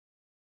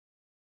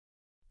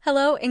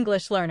Hello,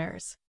 English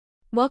learners.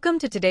 Welcome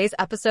to today's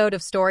episode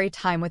of Story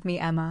Time with me,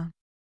 Emma.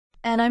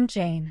 And I'm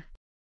Jane.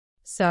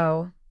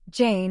 So,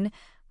 Jane,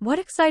 what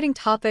exciting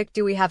topic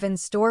do we have in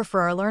store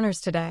for our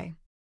learners today?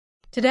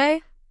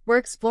 Today, we're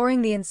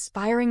exploring the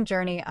inspiring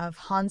journey of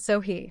Han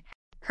So-hee.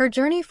 Her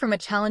journey from a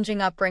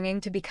challenging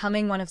upbringing to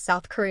becoming one of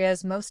South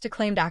Korea's most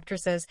acclaimed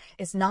actresses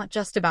is not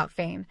just about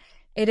fame.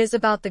 It is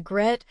about the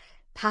grit,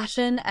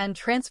 passion, and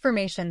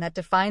transformation that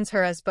defines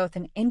her as both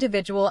an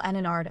individual and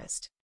an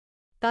artist.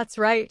 That's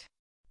right.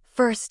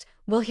 First,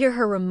 we'll hear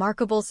her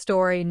remarkable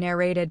story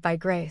narrated by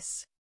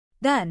Grace.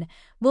 Then,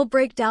 we'll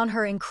break down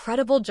her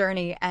incredible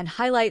journey and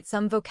highlight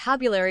some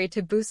vocabulary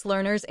to boost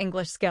learners'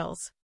 English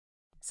skills.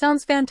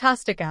 Sounds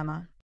fantastic,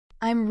 Emma.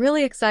 I'm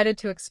really excited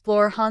to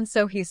explore Han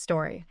So-hee's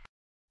story.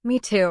 Me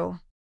too.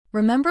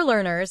 Remember,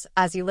 learners,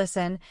 as you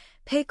listen,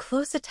 pay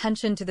close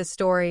attention to the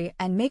story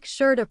and make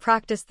sure to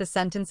practice the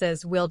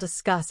sentences we'll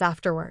discuss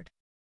afterward.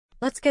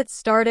 Let's get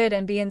started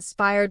and be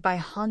inspired by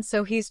Han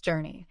So-hee's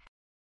journey.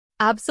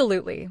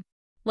 Absolutely.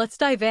 Let's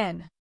dive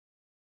in.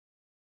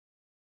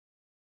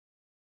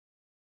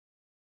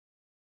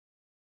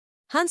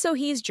 Han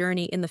So-hee's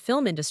journey in the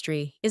film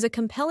industry is a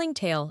compelling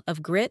tale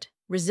of grit,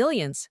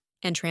 resilience,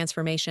 and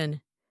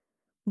transformation.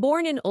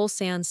 Born in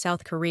Ulsan,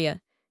 South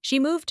Korea, she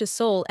moved to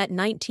Seoul at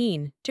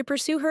 19 to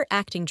pursue her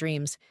acting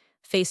dreams,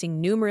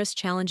 facing numerous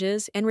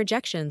challenges and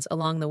rejections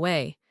along the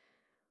way.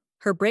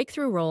 Her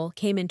breakthrough role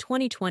came in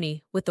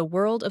 2020 with The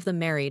World of the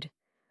Married,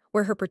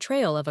 where her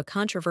portrayal of a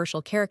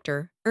controversial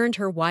character earned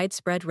her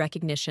widespread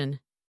recognition.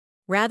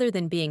 Rather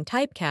than being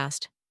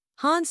typecast,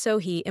 Han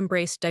So-hee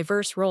embraced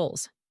diverse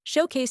roles,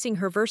 showcasing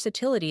her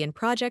versatility in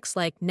projects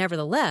like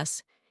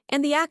Nevertheless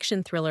and the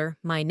action thriller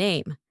My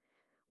Name,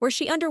 where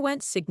she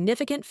underwent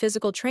significant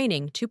physical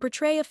training to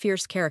portray a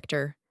fierce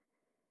character.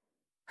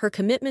 Her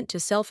commitment to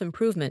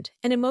self-improvement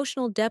and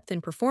emotional depth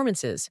in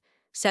performances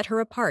set her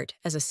apart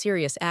as a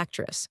serious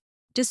actress.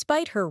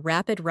 Despite her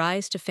rapid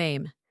rise to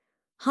fame,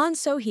 Han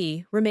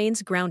So-hee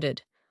remains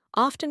grounded,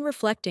 often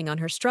reflecting on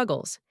her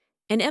struggles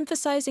and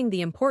emphasizing the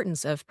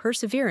importance of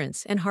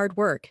perseverance and hard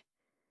work.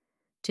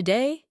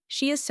 Today,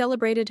 she is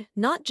celebrated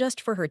not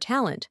just for her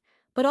talent,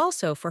 but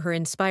also for her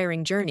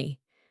inspiring journey,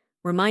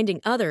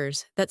 reminding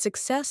others that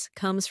success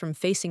comes from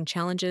facing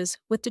challenges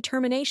with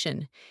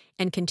determination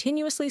and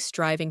continuously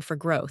striving for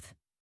growth.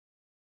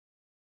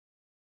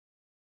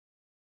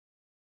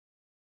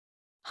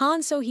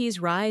 Han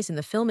So-hee's rise in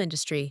the film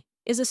industry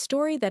is a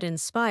story that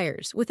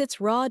inspires with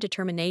its raw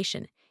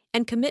determination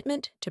and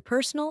commitment to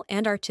personal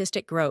and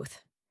artistic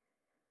growth.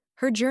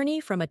 Her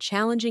journey from a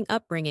challenging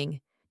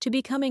upbringing to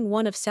becoming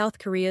one of South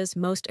Korea's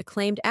most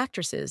acclaimed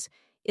actresses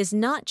is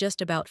not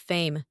just about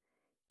fame.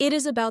 It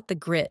is about the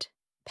grit,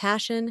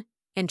 passion,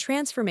 and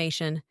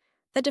transformation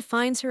that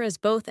defines her as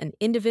both an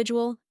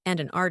individual and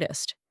an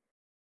artist.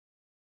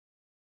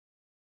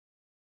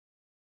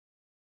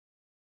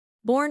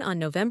 Born on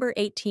November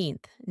 18,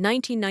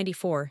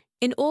 1994,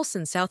 in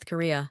Ulsan, South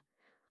Korea,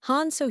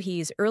 Han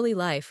So-hee's early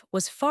life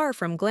was far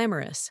from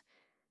glamorous.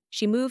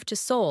 She moved to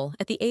Seoul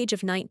at the age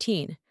of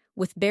 19,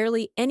 with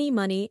barely any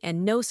money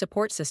and no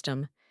support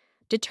system,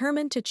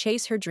 determined to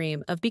chase her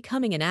dream of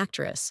becoming an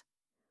actress.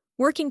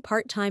 Working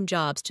part-time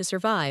jobs to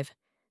survive,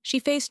 she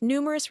faced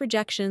numerous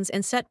rejections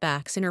and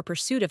setbacks in her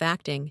pursuit of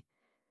acting.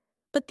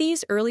 But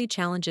these early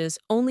challenges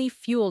only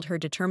fueled her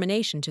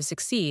determination to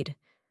succeed,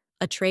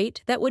 a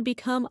trait that would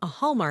become a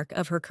hallmark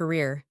of her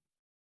career.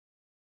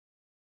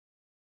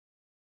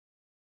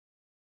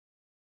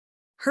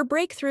 Her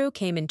breakthrough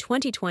came in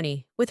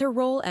 2020 with her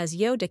role as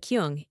Yo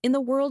Da-kyung in The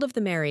World of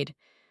the Married,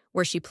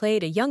 where she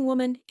played a young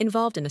woman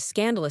involved in a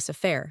scandalous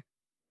affair.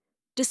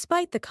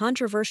 Despite the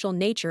controversial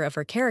nature of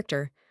her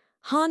character,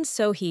 Han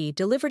So-hee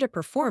delivered a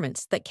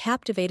performance that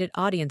captivated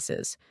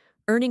audiences,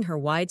 earning her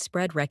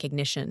widespread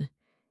recognition.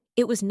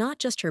 It was not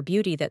just her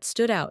beauty that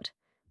stood out,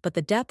 but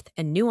the depth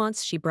and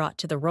nuance she brought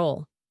to the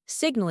role,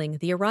 signaling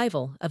the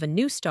arrival of a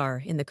new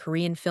star in the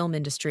Korean film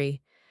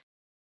industry.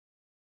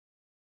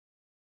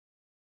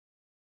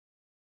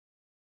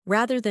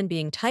 Rather than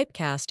being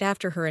typecast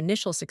after her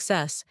initial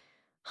success,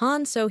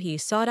 Han So-hee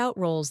sought out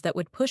roles that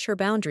would push her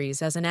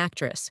boundaries as an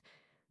actress.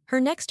 Her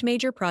next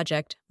major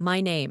project,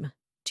 My Name,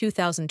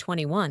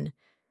 2021,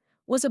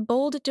 was a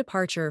bold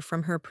departure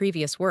from her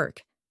previous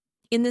work.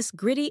 In this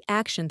gritty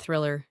action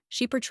thriller,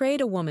 she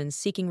portrayed a woman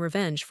seeking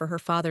revenge for her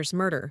father's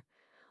murder,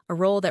 a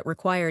role that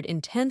required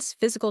intense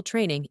physical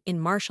training in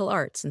martial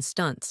arts and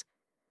stunts.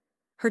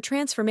 Her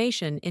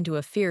transformation into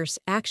a fierce,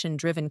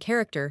 action-driven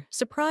character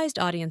surprised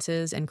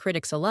audiences and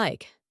critics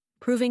alike,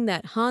 proving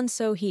that Han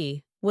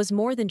So-hee was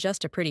more than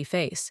just a pretty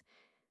face.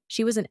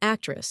 She was an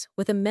actress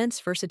with immense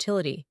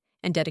versatility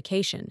and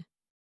dedication.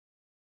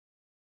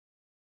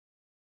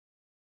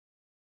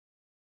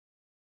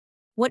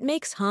 What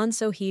makes Han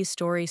So-hee's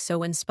story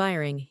so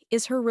inspiring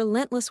is her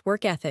relentless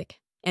work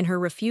ethic and her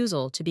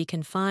refusal to be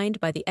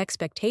confined by the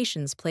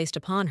expectations placed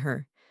upon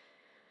her.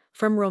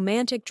 From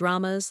romantic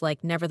dramas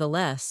like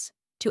Nevertheless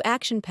to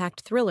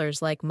action-packed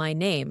thrillers like My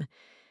Name,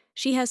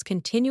 she has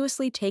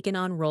continuously taken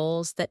on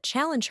roles that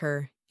challenge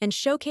her and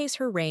showcase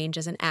her range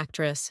as an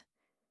actress.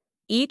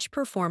 Each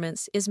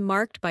performance is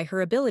marked by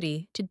her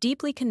ability to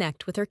deeply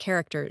connect with her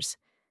characters,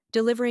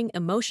 delivering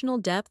emotional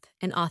depth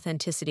and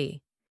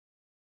authenticity.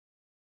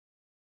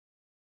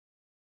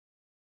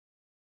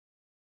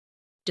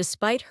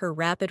 Despite her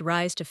rapid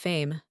rise to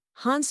fame,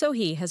 Han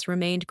So-hee has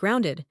remained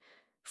grounded,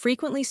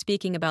 frequently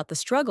speaking about the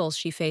struggles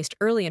she faced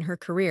early in her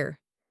career.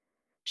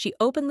 She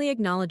openly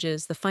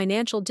acknowledges the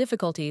financial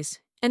difficulties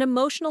and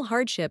emotional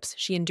hardships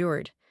she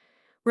endured,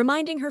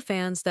 reminding her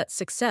fans that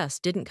success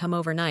didn't come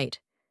overnight.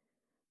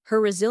 Her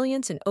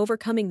resilience in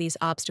overcoming these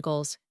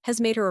obstacles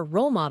has made her a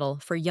role model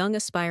for young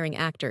aspiring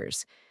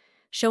actors,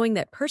 showing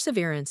that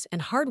perseverance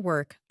and hard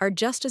work are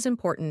just as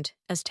important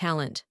as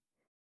talent.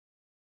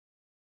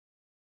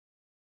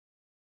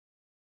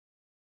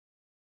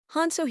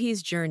 Han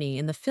So-hee's journey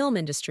in the film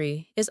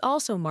industry is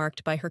also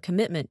marked by her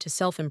commitment to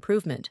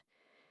self-improvement.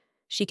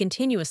 She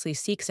continuously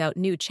seeks out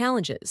new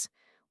challenges,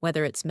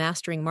 whether it's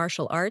mastering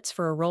martial arts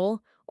for a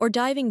role or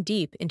diving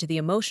deep into the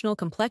emotional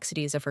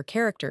complexities of her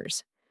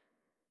characters.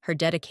 Her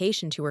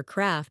dedication to her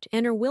craft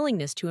and her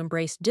willingness to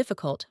embrace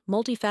difficult,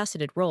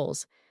 multifaceted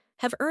roles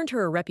have earned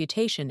her a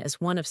reputation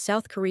as one of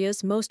South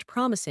Korea's most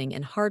promising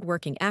and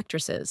hardworking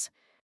actresses.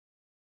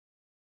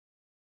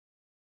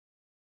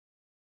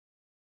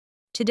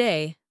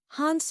 Today,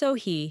 Han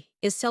So-hee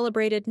is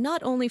celebrated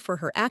not only for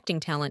her acting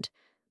talent,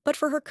 but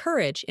for her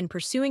courage in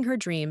pursuing her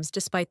dreams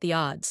despite the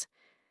odds.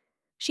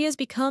 She has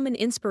become an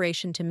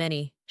inspiration to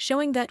many,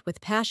 showing that with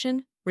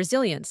passion,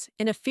 resilience,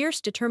 and a fierce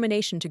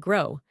determination to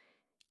grow,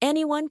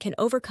 anyone can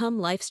overcome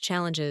life's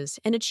challenges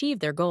and achieve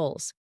their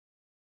goals.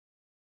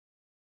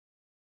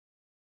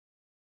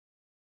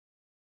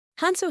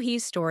 Han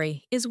So-hee's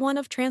story is one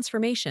of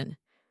transformation,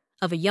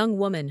 of a young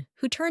woman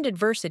who turned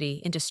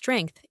adversity into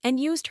strength and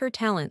used her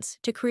talents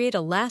to create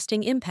a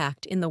lasting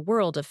impact in the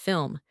world of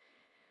film.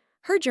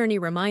 Her journey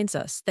reminds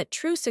us that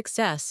true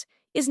success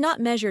is not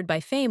measured by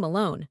fame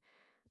alone,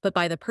 but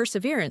by the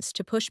perseverance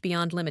to push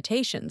beyond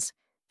limitations,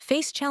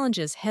 face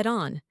challenges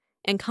head-on,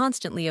 and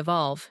constantly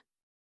evolve.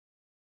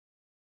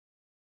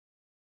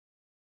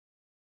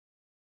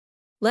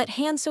 Let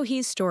Han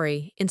So-hee's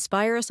story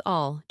inspire us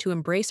all to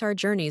embrace our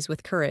journeys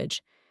with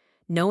courage,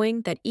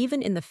 knowing that even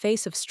in the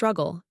face of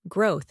struggle,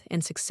 growth,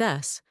 and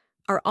success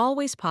are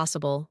always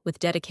possible with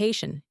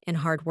dedication and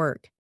hard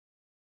work.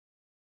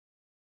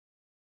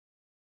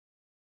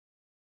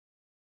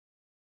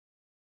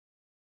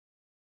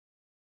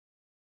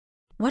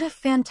 What a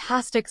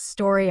fantastic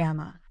story,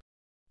 Emma.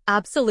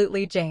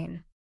 Absolutely,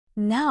 Jane.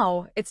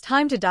 Now, it's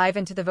time to dive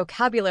into the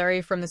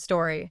vocabulary from the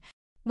story.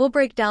 We'll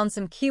break down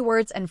some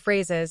keywords and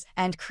phrases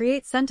and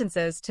create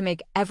sentences to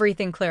make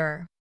everything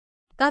clearer.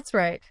 That's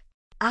right.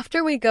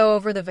 After we go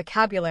over the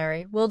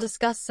vocabulary, we'll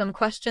discuss some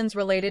questions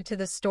related to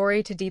the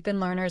story to deepen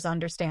learners'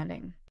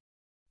 understanding.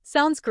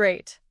 Sounds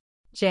great.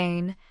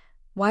 Jane,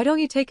 why don't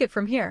you take it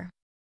from here?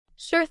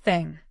 Sure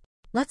thing.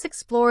 Let's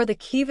explore the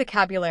key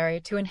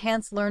vocabulary to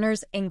enhance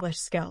learners' English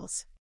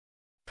skills.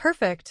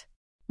 Perfect.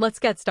 Let's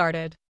get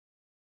started.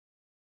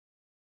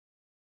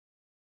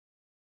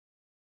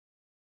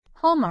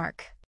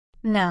 Hallmark.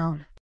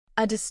 Noun.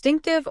 A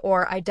distinctive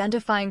or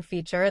identifying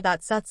feature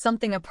that sets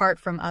something apart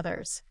from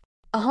others.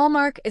 A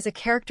hallmark is a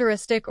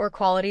characteristic or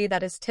quality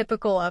that is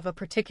typical of a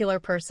particular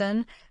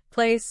person,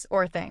 place,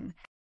 or thing.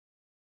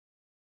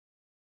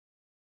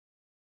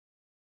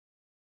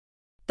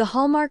 The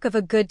hallmark of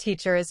a good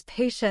teacher is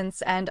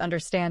patience and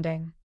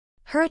understanding.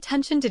 Her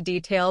attention to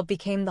detail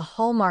became the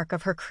hallmark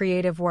of her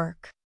creative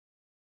work.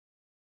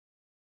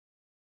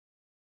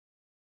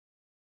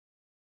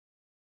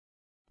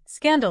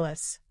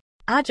 Scandalous.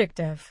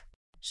 Adjective.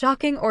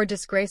 Shocking or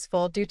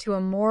disgraceful due to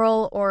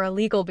immoral or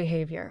illegal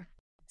behavior.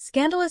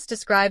 Scandalous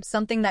describes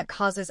something that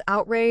causes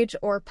outrage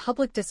or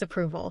public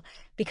disapproval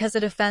because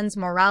it offends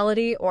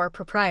morality or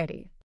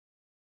propriety.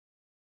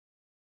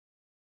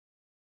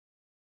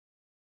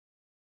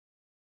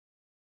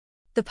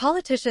 The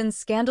politician's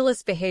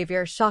scandalous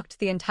behavior shocked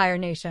the entire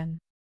nation.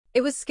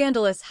 It was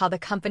scandalous how the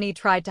company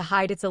tried to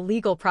hide its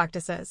illegal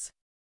practices.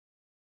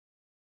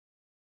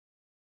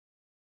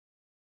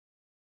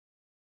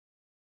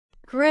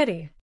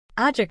 Gritty.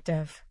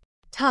 Adjective.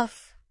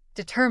 Tough,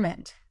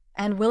 determined,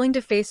 and willing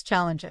to face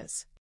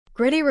challenges.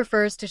 Gritty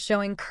refers to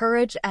showing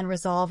courage and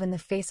resolve in the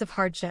face of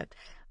hardship,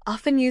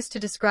 often used to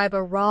describe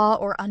a raw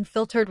or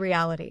unfiltered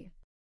reality.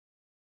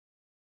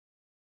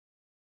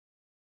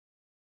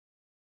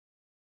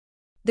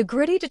 The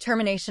gritty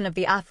determination of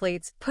the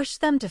athletes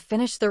pushed them to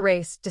finish the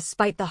race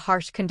despite the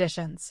harsh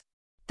conditions.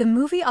 The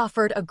movie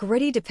offered a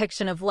gritty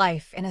depiction of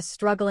life in a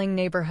struggling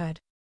neighborhood.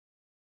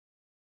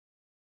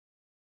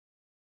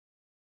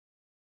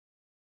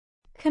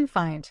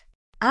 Confined.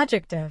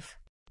 Adjective.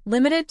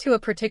 Limited to a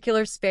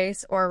particular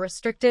space or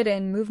restricted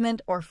in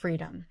movement or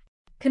freedom.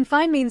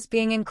 Confined means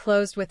being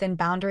enclosed within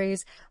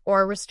boundaries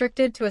or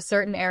restricted to a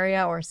certain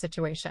area or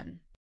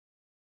situation.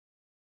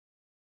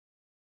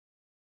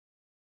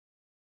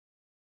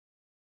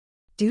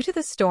 Due to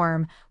the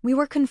storm, we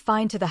were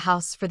confined to the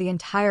house for the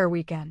entire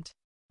weekend.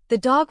 The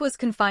dog was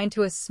confined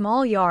to a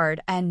small yard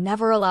and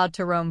never allowed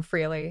to roam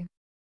freely.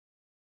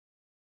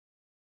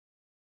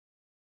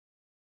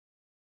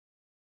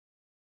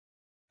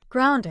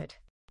 Grounded.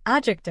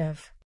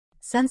 Adjective.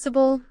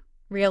 Sensible,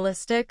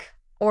 realistic,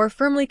 or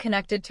firmly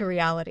connected to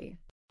reality.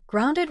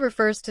 Grounded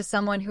refers to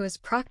someone who is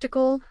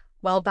practical,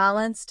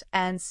 well-balanced,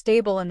 and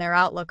stable in their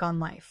outlook on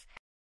life.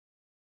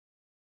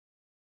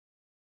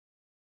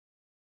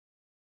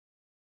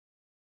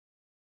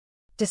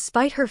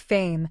 Despite her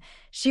fame,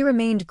 she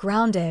remained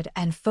grounded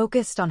and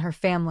focused on her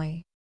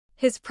family.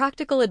 His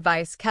practical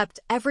advice kept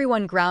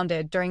everyone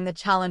grounded during the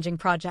challenging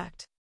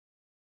project.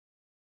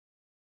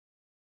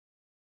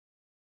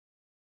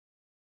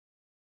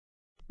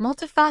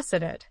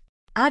 Multifaceted.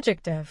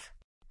 Adjective.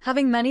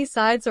 Having many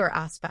sides or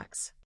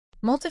aspects.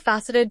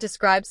 Multifaceted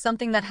describes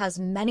something that has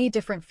many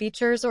different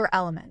features or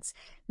elements,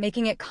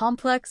 making it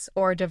complex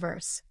or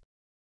diverse.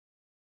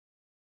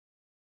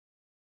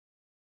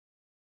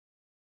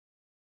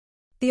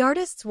 The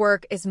artist's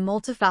work is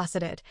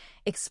multifaceted,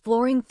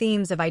 exploring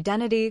themes of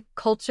identity,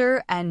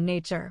 culture, and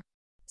nature.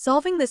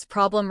 Solving this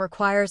problem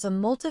requires a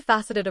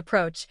multifaceted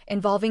approach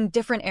involving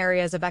different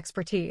areas of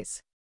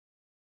expertise.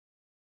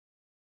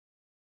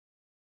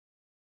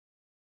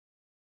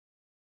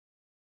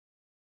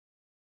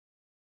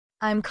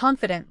 I'm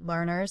confident,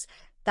 learners,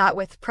 that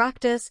with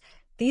practice,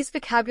 these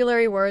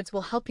vocabulary words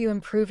will help you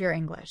improve your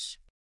English.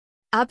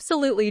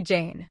 Absolutely,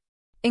 Jane.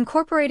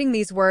 Incorporating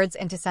these words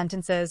into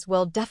sentences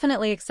will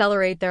definitely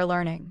accelerate their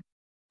learning.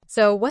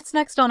 So what's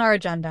next on our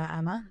agenda,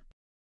 Emma?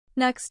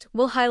 Next,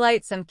 we'll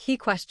highlight some key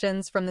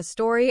questions from the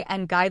story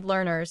and guide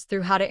learners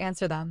through how to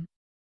answer them.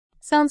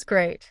 Sounds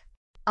great.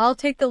 I'll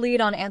take the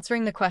lead on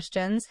answering the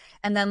questions,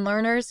 and then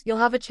learners, you'll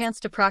have a chance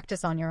to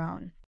practice on your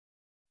own.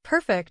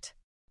 Perfect.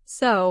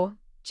 So,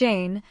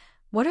 Jane,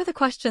 what are the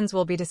questions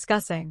we'll be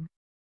discussing?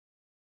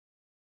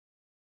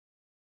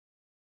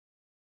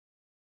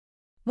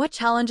 What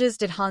challenges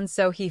did Han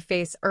So-hee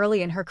face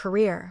early in her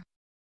career?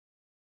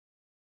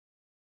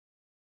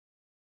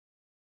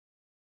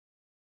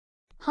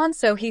 Han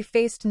So-hee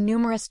faced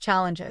numerous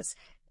challenges,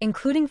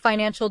 including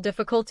financial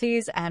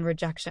difficulties and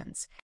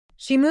rejections.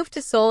 She moved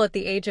to Seoul at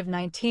the age of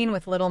 19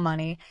 with little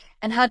money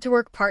and had to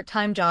work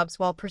part-time jobs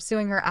while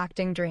pursuing her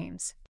acting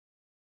dreams.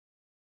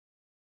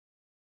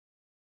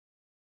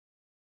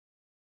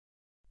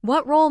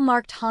 What role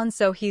marked Han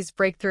So-hee's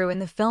breakthrough in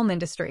the film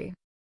industry?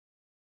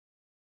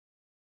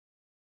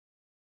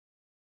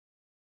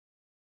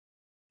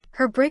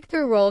 Her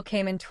breakthrough role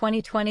came in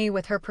 2020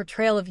 with her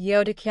portrayal of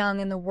Yeo Do-kyung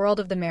in The World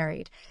of the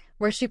Married,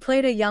 where she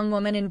played a young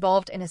woman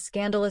involved in a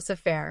scandalous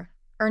affair,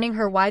 earning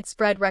her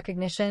widespread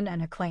recognition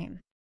and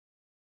acclaim.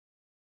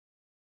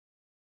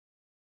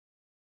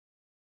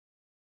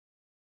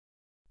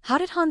 How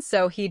did Han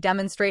So-hee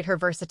demonstrate her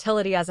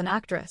versatility as an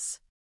actress?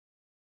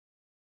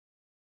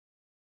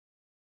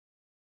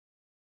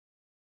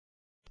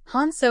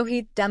 Han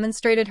So-hee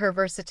demonstrated her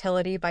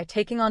versatility by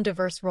taking on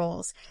diverse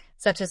roles,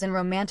 such as in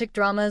romantic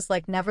dramas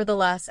like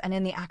Nevertheless and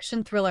in the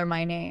action thriller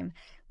My Name,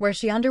 where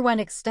she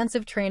underwent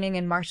extensive training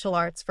in martial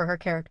arts for her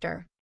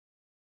character.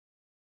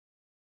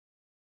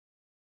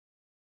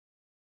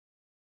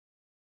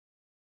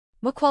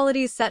 What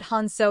qualities set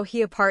Han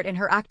So-hee apart in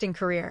her acting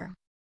career?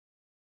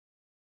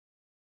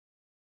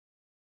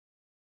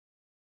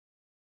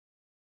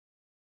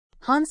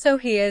 Han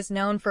So-hee is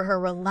known for her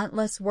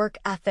relentless work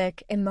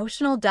ethic,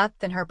 emotional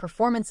depth in her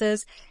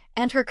performances,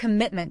 and her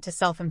commitment to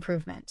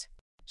self-improvement.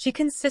 She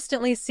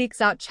consistently seeks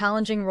out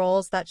challenging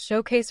roles that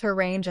showcase her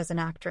range as an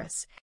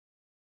actress.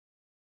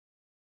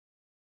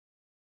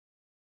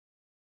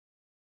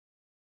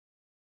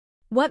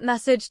 What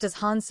message does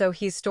Han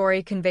So-hee's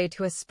story convey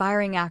to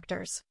aspiring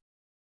actors?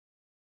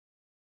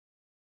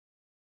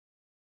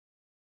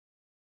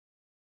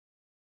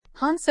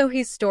 Han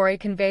So-hee's story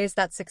conveys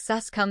that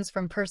success comes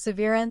from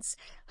perseverance,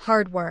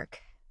 hard work,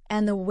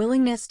 and the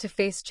willingness to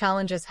face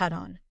challenges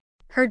head-on.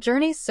 Her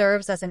journey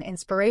serves as an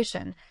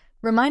inspiration,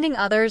 reminding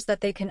others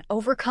that they can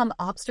overcome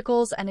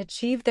obstacles and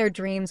achieve their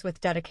dreams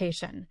with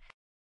dedication.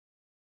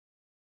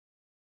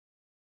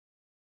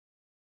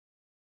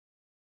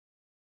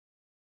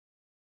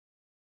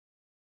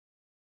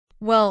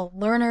 Well,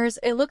 learners,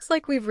 it looks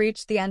like we've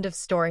reached the end of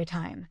story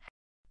time.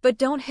 But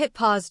don't hit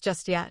pause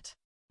just yet.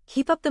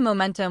 Keep up the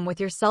momentum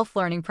with your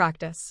self-learning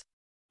practice.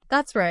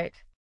 That's right.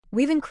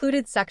 We've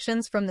included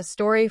sections from the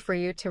story for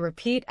you to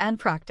repeat and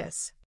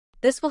practice.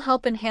 This will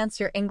help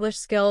enhance your English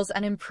skills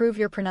and improve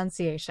your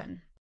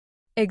pronunciation.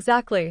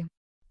 Exactly.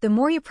 The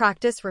more you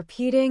practice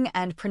repeating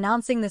and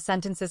pronouncing the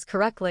sentences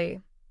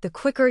correctly, the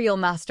quicker you'll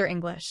master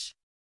English.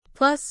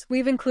 Plus,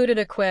 we've included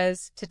a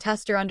quiz to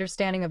test your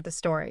understanding of the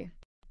story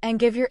and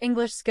give your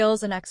English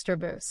skills an extra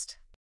boost.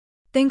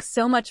 Thanks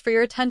so much for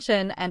your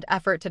attention and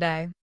effort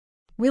today.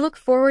 We look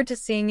forward to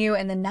seeing you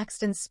in the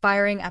next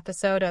inspiring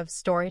episode of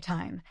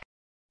Storytime.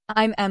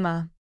 I'm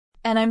Emma.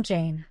 And I'm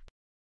Jane.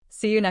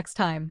 See you next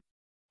time.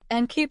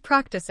 And keep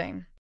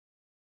practicing.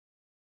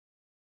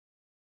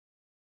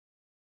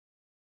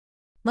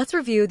 Let's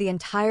review the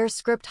entire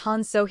script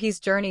Han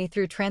So-hee's journey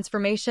through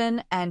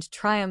transformation and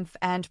triumph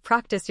and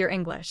practice your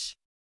English.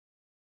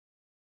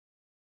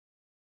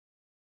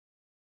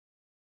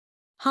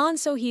 Han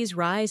So-hee's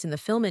rise in the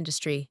film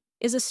industry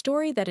is a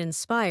story that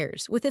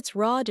inspires with its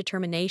raw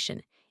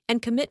determination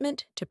and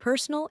commitment to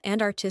personal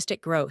and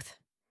artistic growth.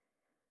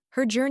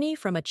 Her journey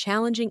from a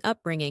challenging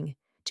upbringing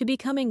to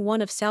becoming one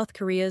of South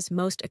Korea's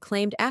most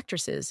acclaimed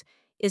actresses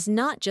is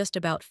not just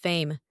about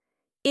fame.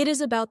 It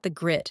is about the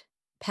grit,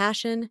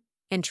 passion,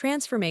 and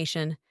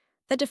transformation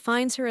that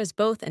defines her as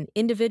both an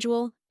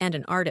individual and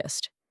an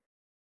artist.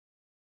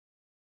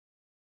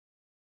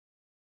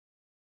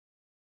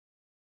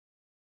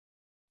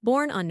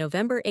 Born on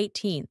November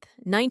 18,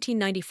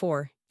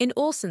 1994, in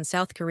Ulsan,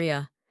 South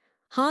Korea,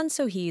 Han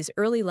So-hee's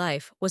early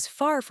life was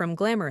far from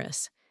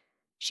glamorous.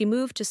 She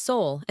moved to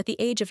Seoul at the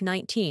age of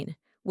 19,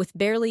 with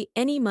barely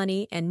any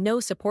money and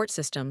no support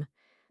system,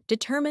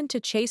 determined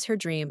to chase her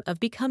dream of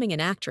becoming an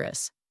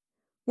actress.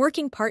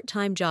 Working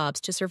part-time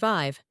jobs to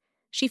survive,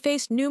 she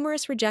faced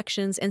numerous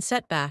rejections and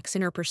setbacks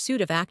in her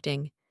pursuit of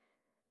acting.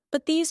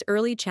 But these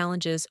early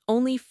challenges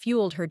only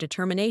fueled her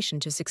determination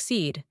to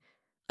succeed,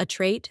 a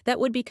trait that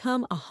would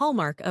become a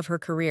hallmark of her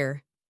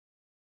career.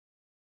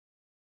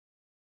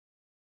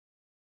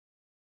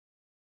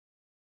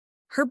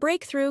 Her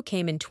breakthrough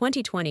came in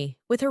 2020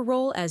 with her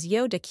role as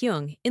Yo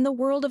Da-kyung in The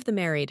World of the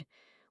Married,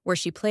 where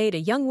she played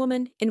a young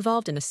woman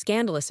involved in a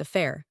scandalous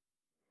affair.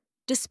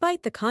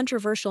 Despite the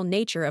controversial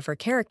nature of her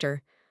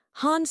character,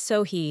 Han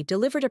So-hee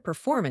delivered a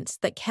performance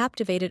that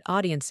captivated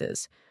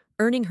audiences,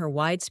 earning her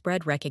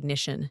widespread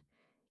recognition.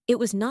 It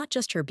was not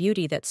just her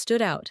beauty that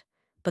stood out,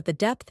 but the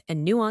depth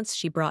and nuance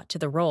she brought to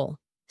the role,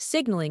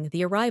 signaling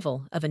the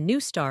arrival of a new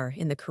star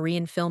in the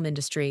Korean film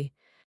industry.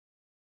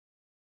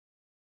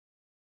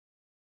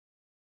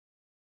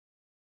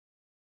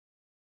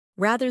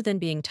 Rather than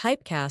being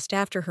typecast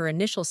after her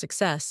initial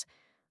success,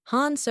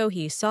 Han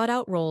So-hee sought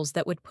out roles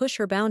that would push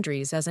her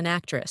boundaries as an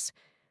actress.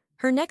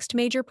 Her next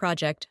major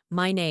project,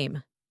 My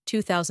Name,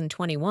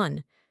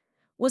 2021,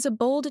 was a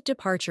bold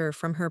departure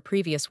from her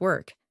previous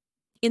work.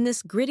 In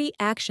this gritty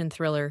action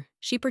thriller,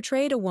 she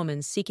portrayed a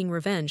woman seeking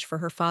revenge for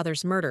her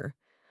father's murder,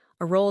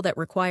 a role that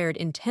required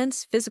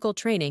intense physical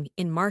training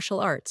in martial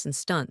arts and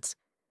stunts.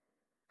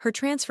 Her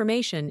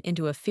transformation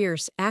into a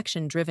fierce,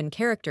 action-driven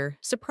character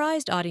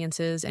surprised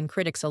audiences and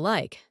critics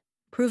alike,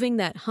 proving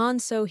that Han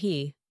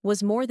So-hee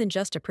was more than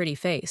just a pretty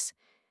face.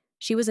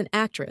 She was an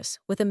actress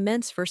with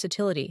immense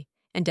versatility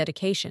and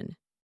dedication.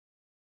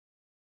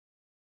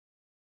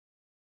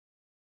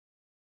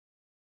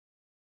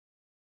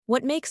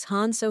 What makes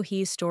Han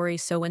So-hee's story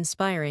so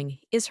inspiring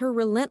is her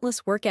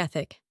relentless work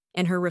ethic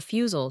and her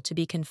refusal to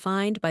be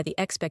confined by the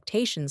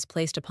expectations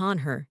placed upon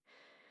her.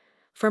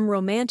 From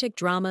romantic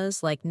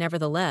dramas like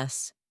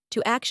Nevertheless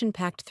to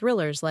action-packed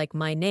thrillers like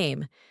My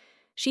Name,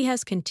 she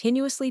has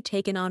continuously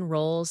taken on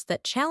roles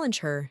that challenge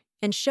her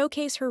and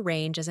showcase her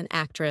range as an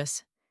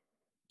actress.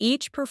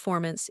 Each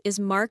performance is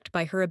marked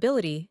by her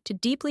ability to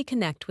deeply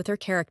connect with her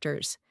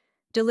characters,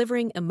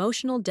 delivering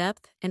emotional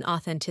depth and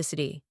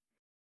authenticity.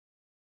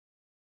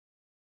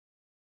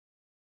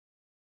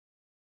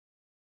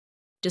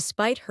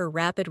 Despite her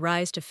rapid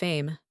rise to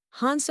fame,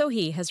 Han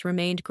So-hee has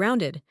remained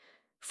grounded,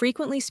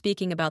 frequently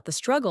speaking about the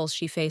struggles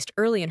she faced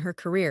early in her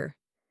career.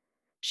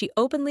 She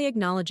openly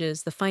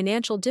acknowledges the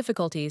financial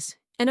difficulties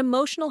and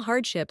emotional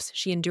hardships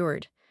she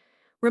endured,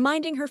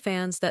 reminding her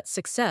fans that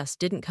success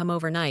didn't come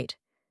overnight.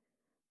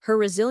 Her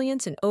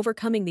resilience in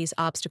overcoming these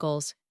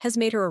obstacles has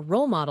made her a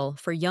role model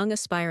for young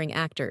aspiring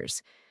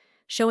actors,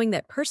 showing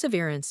that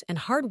perseverance and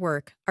hard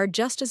work are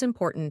just as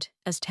important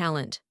as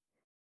talent.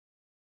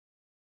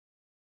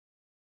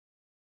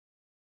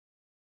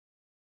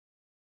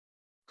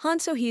 Han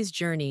So-hee's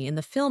journey in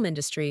the film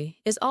industry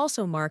is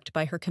also marked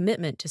by her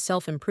commitment to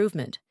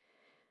self-improvement.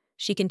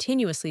 She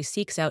continuously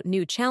seeks out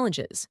new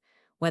challenges,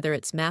 whether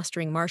it's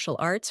mastering martial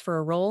arts for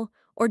a role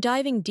or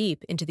diving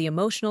deep into the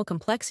emotional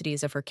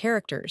complexities of her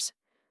characters.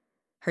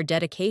 Her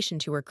dedication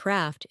to her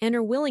craft and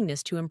her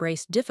willingness to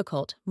embrace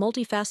difficult,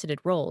 multifaceted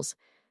roles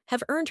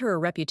have earned her a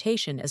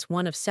reputation as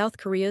one of South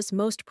Korea's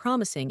most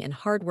promising and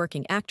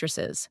hardworking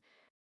actresses.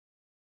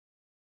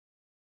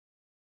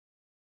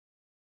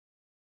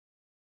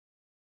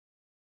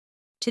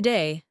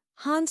 Today,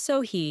 Han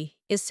So-hee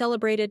is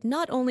celebrated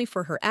not only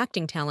for her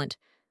acting talent,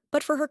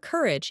 but for her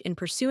courage in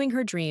pursuing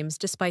her dreams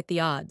despite the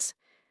odds.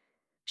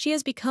 She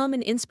has become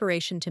an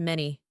inspiration to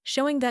many,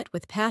 showing that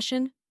with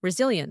passion,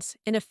 resilience,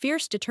 and a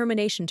fierce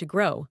determination to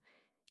grow,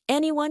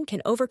 anyone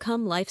can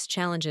overcome life's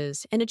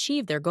challenges and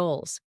achieve their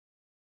goals.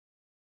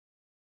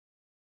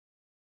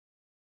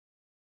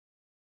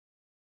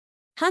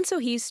 Han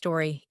So-hee's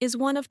story is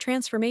one of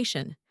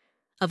transformation,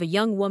 of a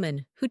young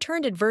woman who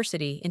turned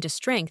adversity into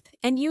strength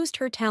and used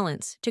her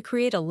talents to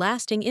create a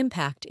lasting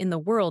impact in the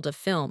world of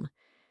film.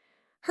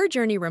 Her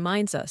journey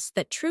reminds us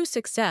that true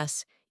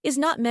success is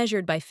not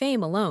measured by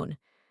fame alone,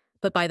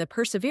 but by the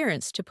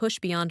perseverance to push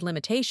beyond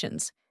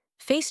limitations,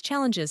 face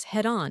challenges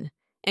head-on,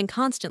 and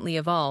constantly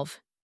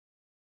evolve.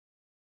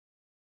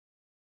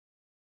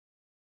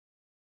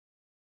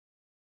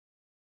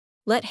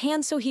 Let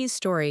Han So-hee's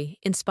story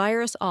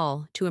inspire us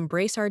all to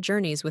embrace our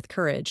journeys with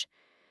courage,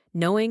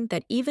 knowing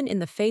that even in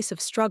the face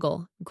of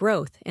struggle,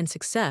 growth, and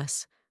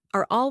success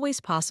are always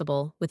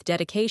possible with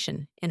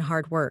dedication and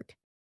hard work.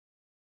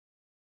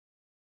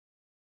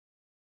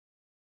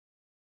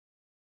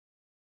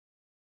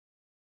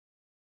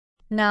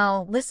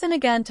 Now, listen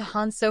again to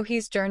Han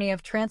So-hee's journey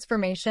of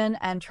transformation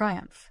and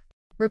triumph.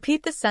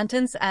 Repeat the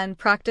sentence and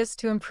practice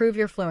to improve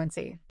your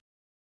fluency.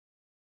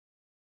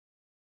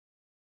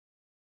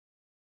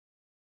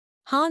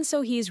 Han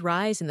So-hee's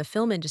rise in the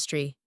film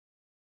industry.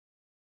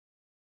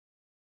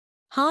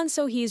 Han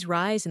So-hee's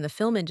rise in the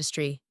film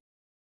industry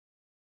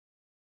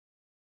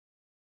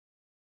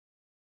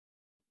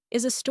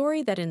is a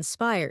story that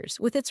inspires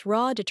with its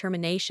raw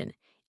determination.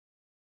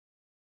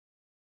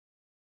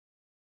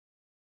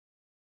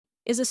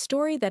 Is a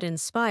story that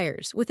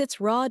inspires with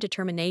its raw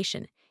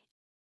determination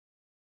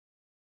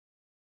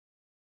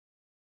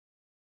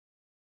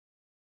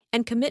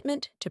and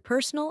commitment to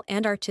personal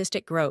and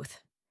artistic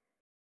growth.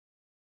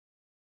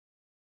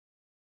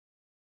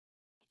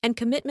 And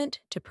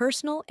commitment to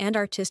personal and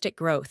artistic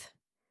growth.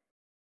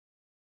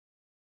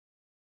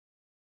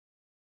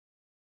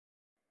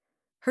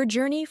 Her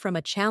journey from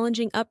a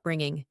challenging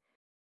upbringing.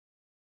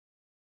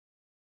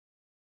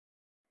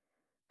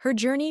 Her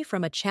journey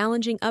from a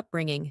challenging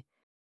upbringing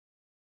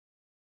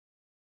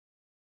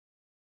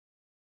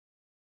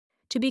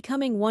to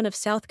becoming one of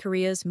South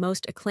Korea's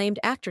most acclaimed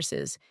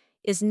actresses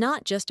is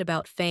not just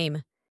about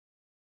fame.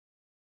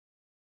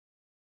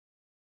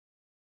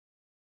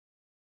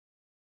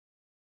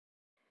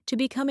 To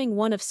becoming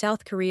one of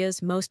South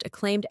Korea's most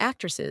acclaimed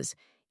actresses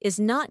is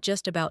not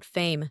just about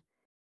fame.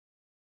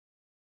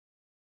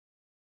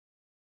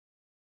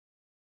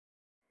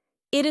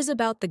 It is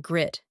about the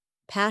grit,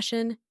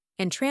 passion,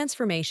 and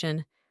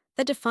transformation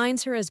that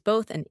defines her as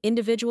both an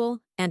individual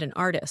and an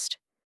artist.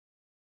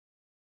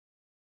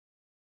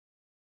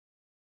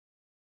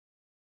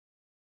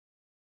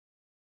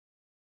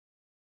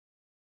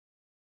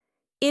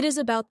 It is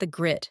about the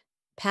grit,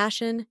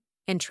 passion,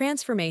 and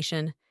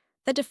transformation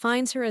that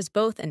defines her as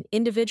both an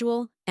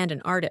individual and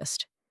an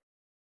artist.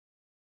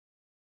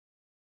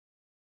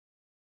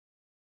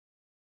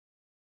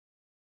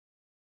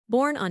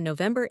 Born on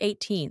November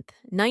 18,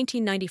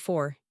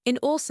 1994, in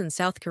Ulsan,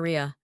 South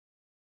Korea.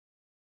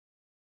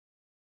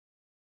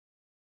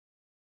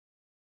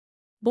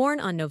 Born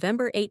on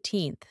November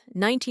 18,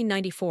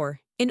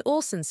 1994, in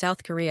Ulsan,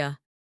 South Korea.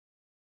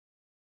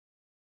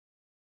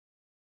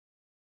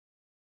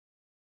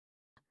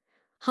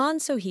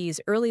 Han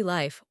So-hee's early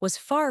life was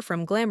far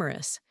from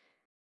glamorous.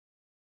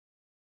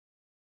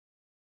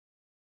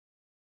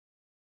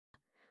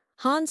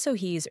 Han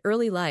So-hee's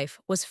early life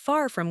was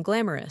far from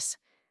glamorous.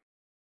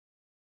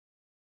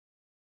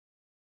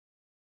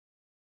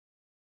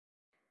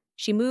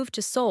 She moved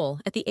to Seoul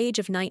at the age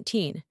of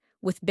 19,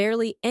 with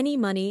barely any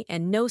money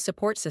and no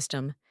support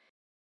system.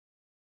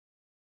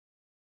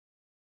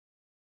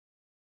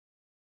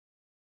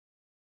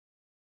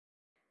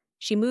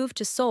 She moved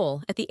to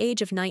Seoul at the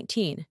age of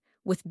 19,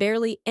 with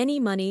barely any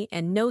money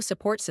and no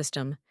support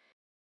system.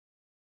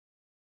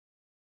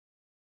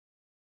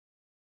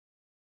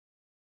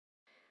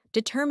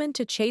 Determined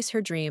to chase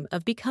her dream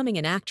of becoming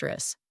an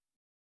actress.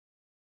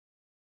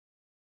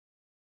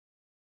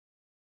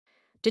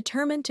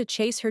 Determined to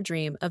chase her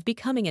dream of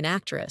becoming an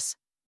actress.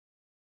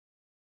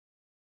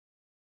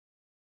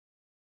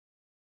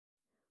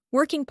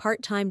 Working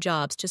part-time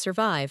jobs to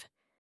survive.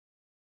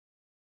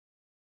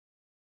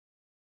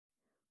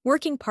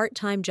 Working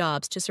part-time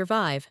jobs to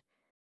survive.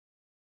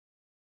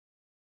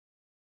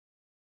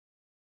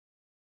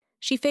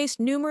 She faced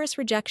numerous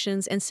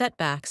rejections and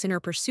setbacks in her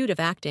pursuit of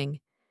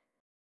acting.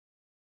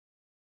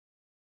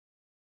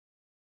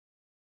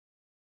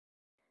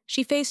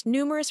 She faced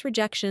numerous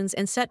rejections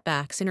and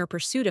setbacks in her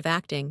pursuit of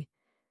acting.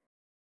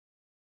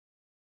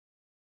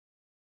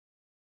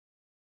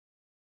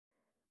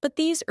 But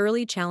these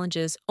early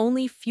challenges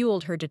only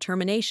fueled her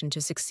determination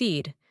to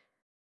succeed.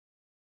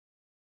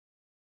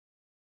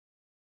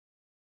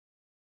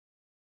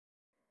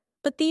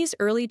 But these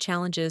early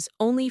challenges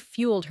only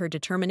fueled her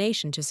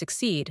determination to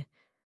succeed.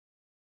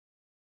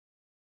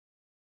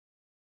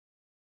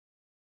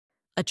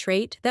 A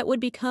trait that would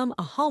become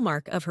a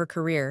hallmark of her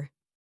career.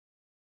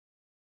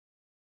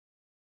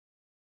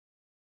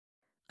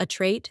 A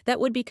trait that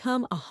would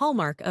become a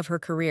hallmark of her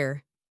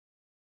career.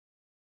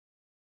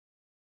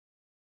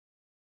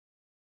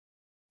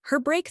 Her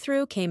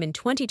breakthrough came in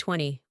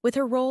 2020 with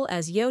her role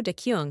as Yo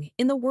Da-kyung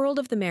in The World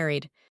of the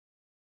Married.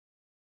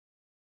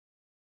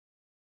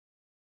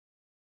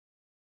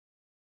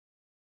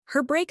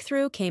 Her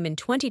breakthrough came in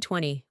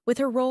 2020 with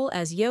her role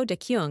as Yo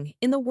Da-kyung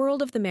in The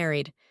World of the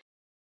Married,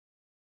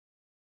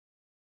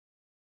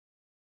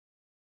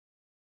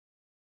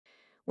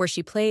 where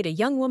she played a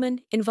young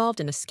woman involved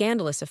in a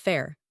scandalous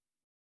affair.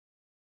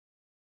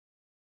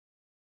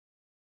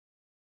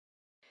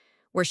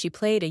 Where she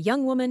played a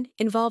young woman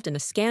involved in a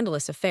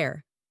scandalous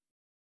affair.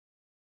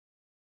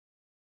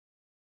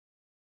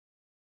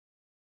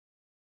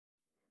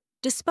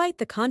 Despite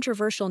the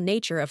controversial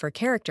nature of her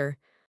character,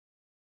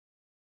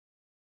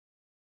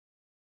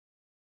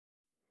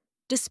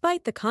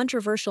 Despite the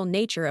controversial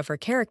nature of her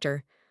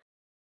character,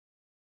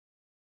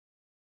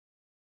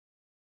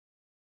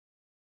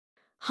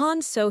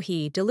 Han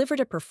So-hee delivered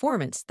a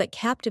performance that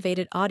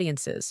captivated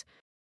audiences.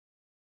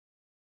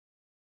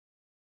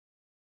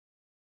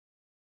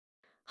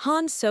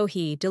 Han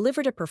So-hee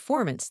delivered a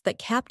performance that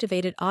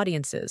captivated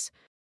audiences,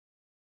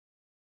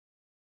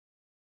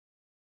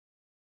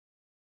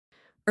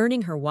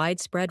 earning her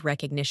widespread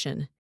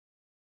recognition.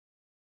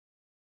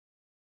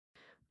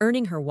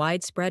 Earning her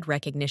widespread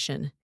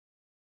recognition.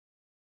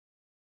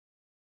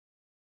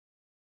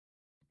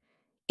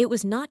 It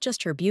was not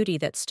just her beauty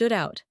that stood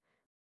out.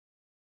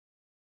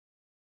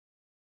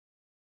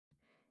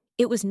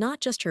 It was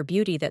not just her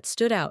beauty that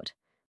stood out,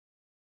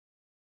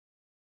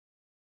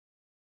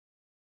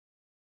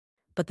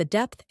 but the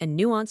depth and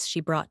nuance she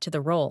brought to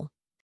the role.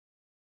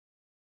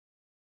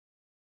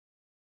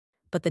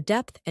 But the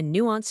depth and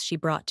nuance she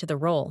brought to the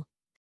role.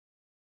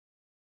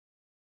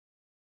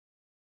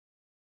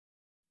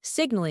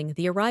 Signaling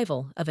the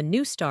arrival of a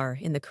new star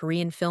in the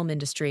Korean film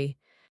industry.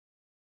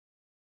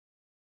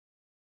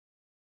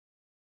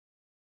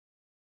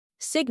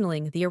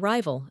 Signaling the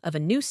arrival of a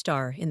new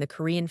star in the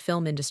Korean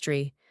film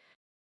industry.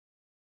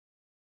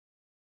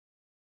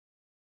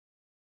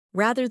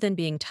 Rather than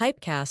being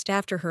typecast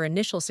after her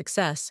initial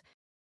success,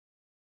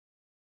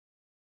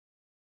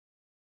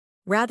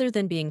 rather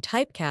than being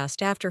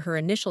typecast after her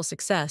initial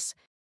success,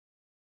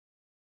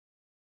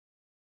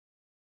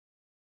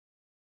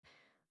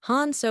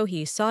 Han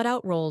So-hee sought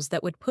out roles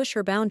that would push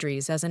her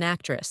boundaries as an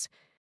actress.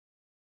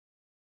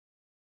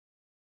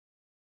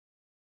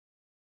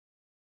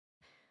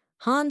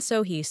 Han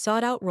So-hee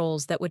sought out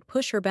roles that would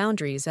push her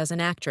boundaries as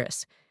an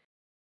actress.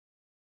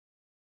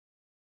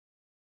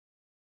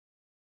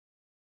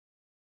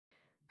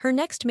 Her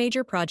next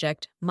major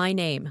project, My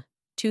Name,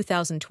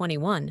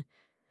 2021,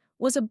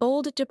 was a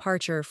bold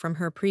departure from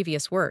her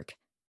previous work.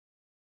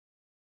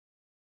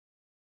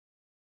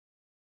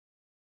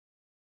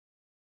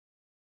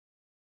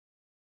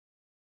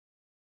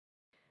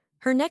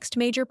 Her next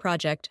major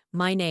project,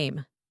 My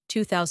Name,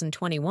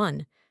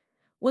 2021,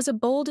 was a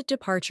bold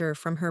departure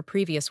from her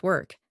previous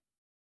work.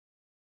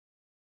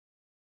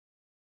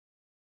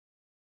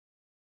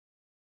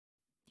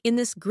 In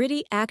this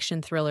gritty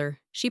action thriller,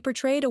 she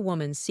portrayed a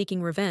woman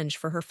seeking revenge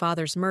for her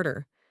father's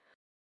murder.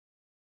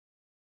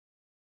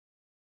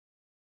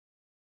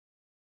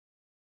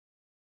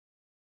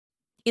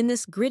 In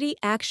this gritty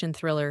action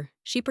thriller,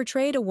 she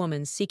portrayed a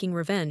woman seeking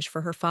revenge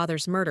for her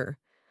father's murder.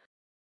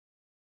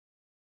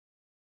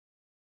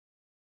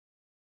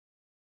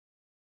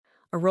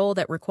 A role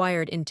that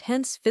required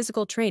intense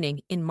physical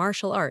training in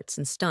martial arts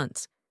and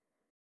stunts.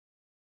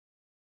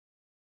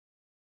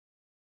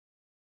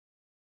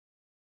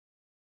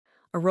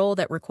 A role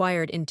that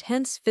required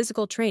intense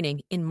physical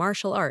training in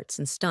martial arts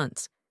and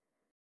stunts.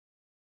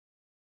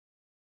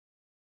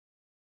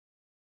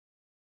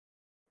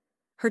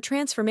 Her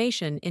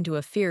transformation into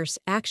a fierce,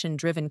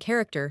 action-driven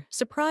character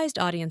surprised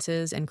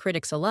audiences and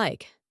critics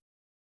alike.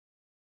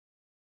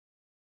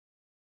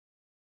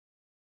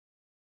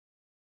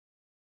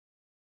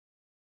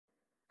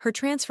 Her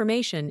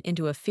transformation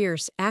into a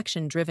fierce,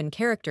 action-driven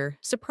character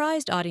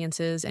surprised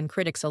audiences and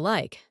critics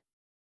alike.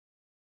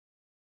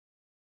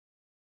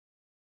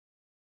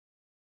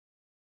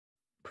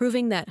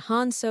 Proving that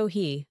Han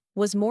So-hee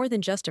was more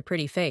than just a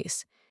pretty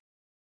face.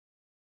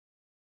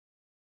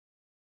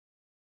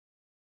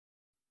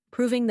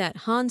 Proving that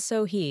Han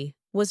So-hee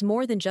was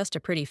more than just a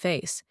pretty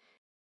face.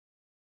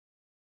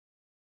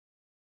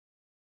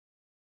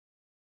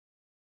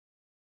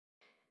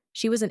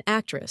 She was an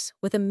actress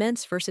with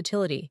immense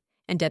versatility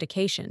and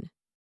dedication.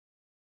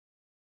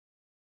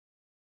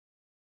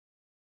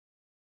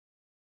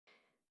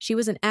 She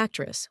was an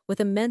actress with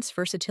immense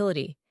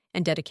versatility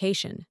and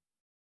dedication.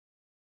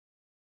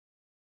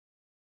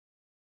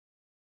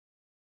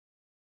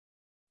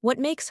 What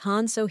makes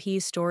Han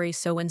So-hee's story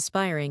so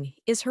inspiring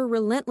is her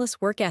relentless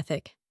work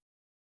ethic.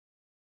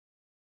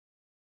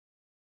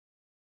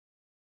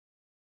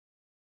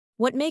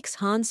 What makes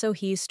Han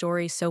So-hee's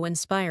story so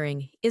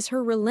inspiring is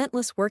her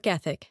relentless work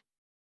ethic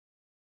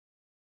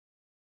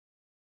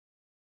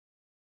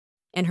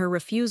and her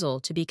refusal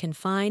to be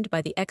confined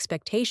by the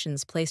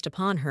expectations placed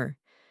upon her.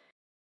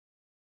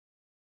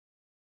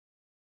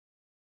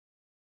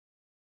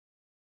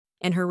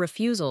 And her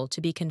refusal to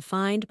be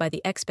confined by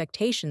the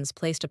expectations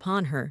placed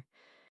upon her.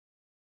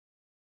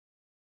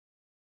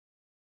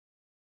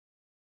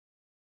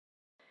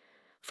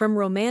 From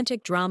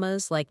romantic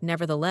dramas like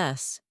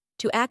Nevertheless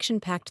to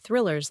action-packed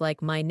thrillers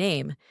like My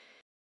Name,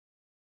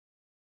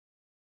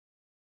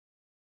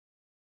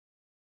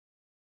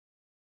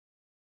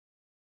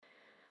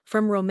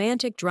 from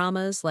romantic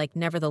dramas like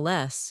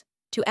Nevertheless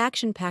to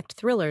action-packed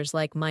thrillers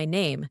like My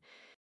Name,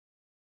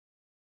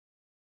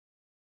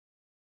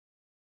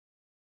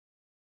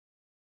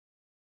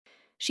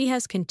 she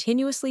has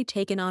continuously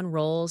taken on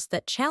roles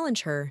that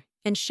challenge her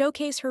and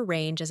showcase her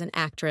range as an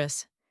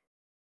actress.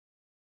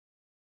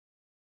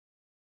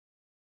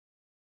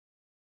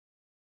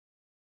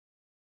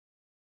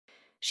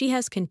 She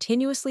has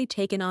continuously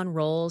taken on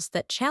roles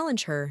that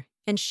challenge her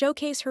and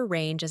showcase her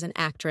range as an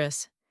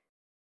actress.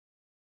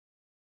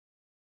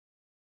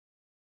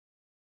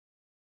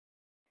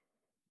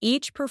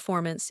 Each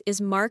performance is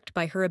marked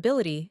by her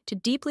ability to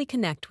deeply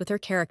connect with her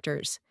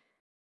characters.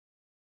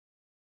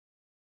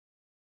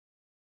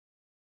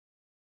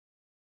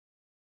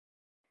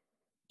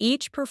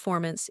 Each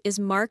performance is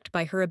marked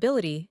by her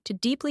ability to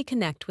deeply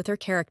connect with her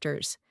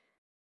characters.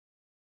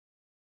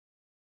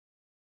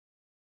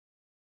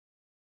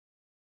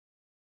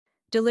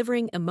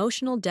 Delivering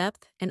emotional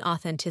depth and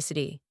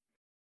authenticity.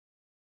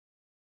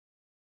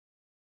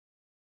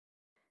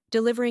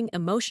 Delivering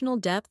emotional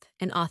depth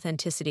and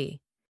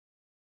authenticity.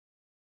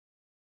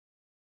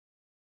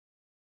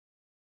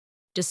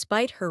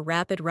 Despite her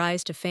rapid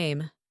rise to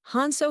fame,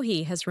 Han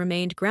So-hee has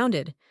remained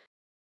grounded.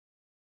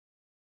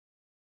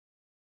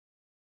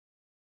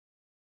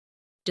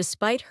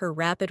 Despite her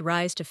rapid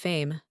rise to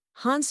fame,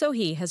 Han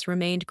So-hee has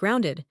remained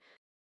grounded.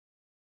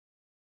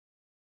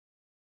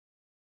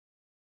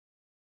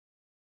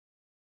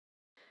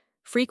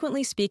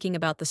 Frequently speaking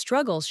about the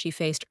struggles she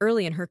faced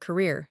early in her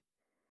career.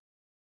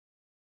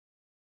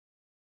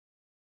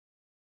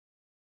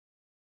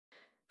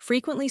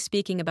 Frequently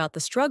speaking about the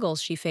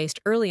struggles she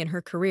faced early in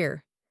her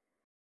career.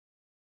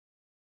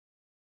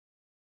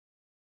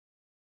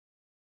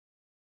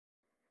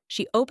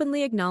 She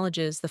openly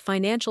acknowledges the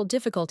financial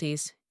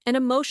difficulties and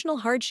emotional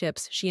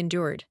hardships she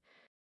endured.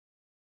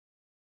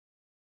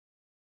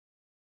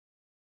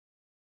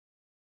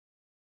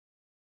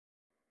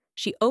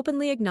 She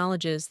openly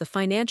acknowledges the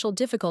financial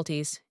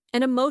difficulties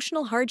and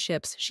emotional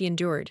hardships she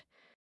endured.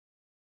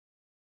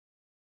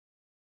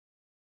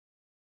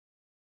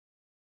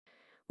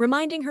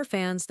 Reminding her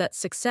fans that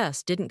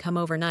success didn't come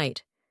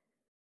overnight.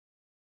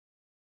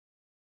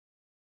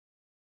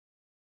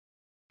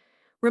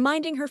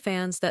 Reminding her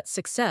fans that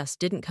success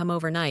didn't come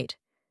overnight.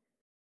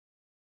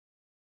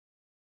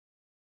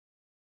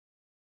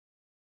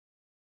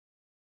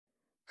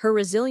 Her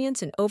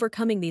resilience in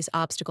overcoming these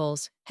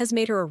obstacles has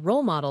made her a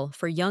role model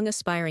for young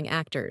aspiring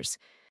actors.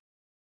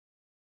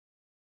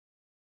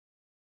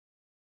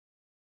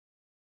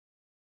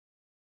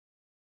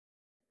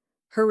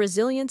 Her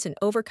resilience in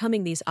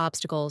overcoming these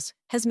obstacles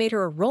has made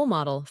her a role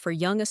model for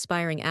young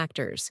aspiring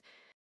actors.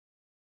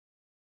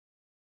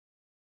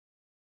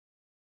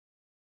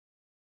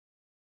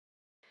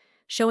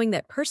 Showing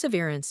that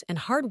perseverance and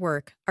hard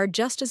work are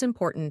just as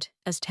important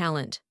as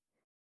talent.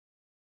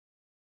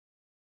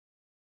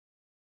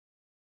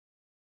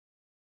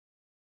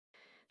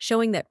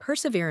 Showing that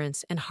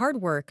perseverance and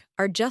hard work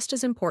are just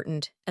as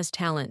important as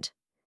talent.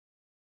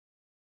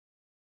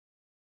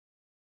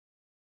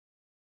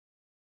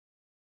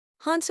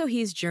 Han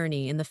So-hee's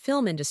journey in the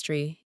film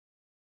industry.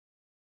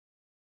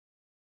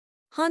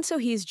 Han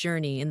So-hee's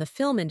journey in the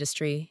film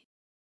industry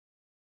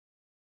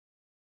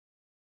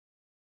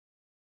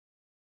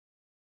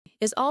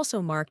is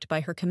also marked by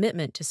her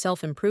commitment to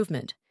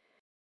self-improvement.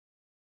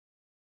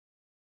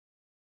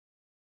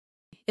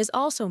 Is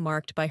also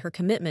marked by her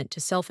commitment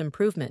to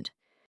self-improvement.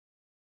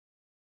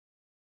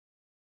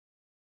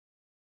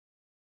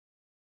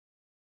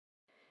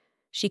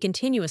 She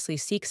continuously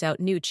seeks out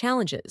new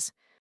challenges.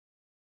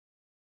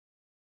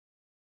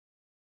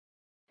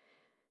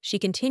 She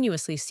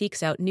continuously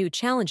seeks out new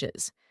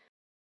challenges.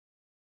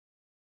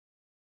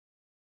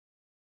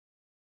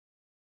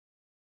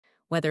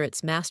 Whether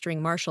it's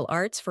mastering martial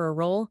arts for a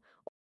role,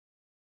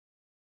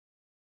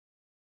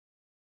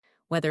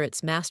 whether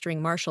it's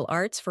mastering martial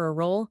arts for a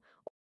role,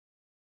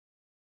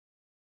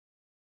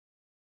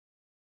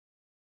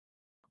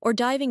 or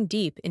diving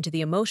deep into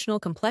the emotional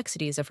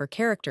complexities of her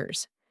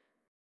characters.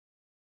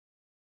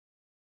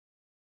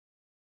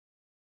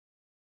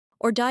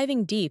 Or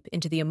diving deep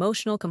into the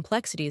emotional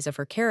complexities of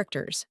her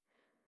characters.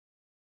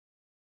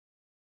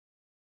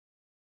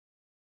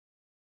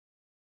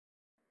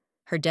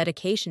 Her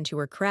dedication to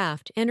her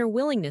craft and her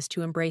willingness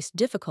to embrace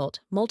difficult,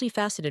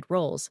 multifaceted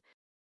roles.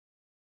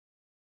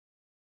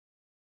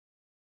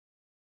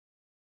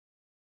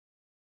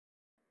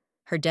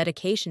 Her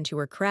dedication to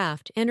her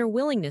craft and her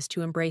willingness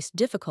to embrace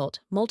difficult,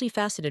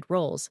 multifaceted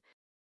roles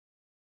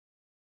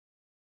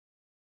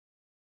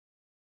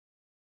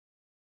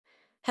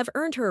have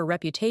earned her a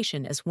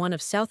reputation as one of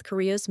South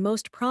Korea's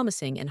most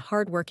promising and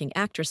hardworking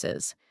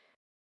actresses.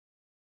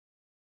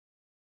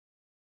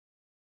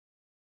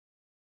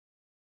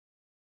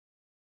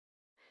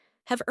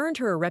 Have earned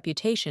her a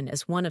reputation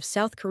as one of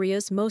South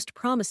Korea's most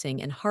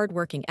promising and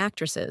hardworking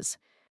actresses.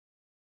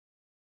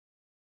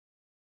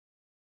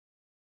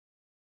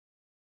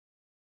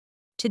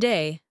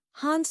 Today,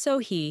 Han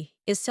So-hee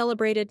is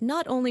celebrated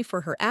not only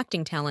for her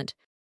acting talent.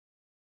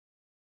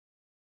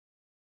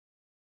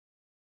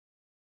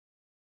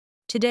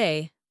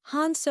 Today,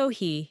 Han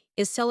So-hee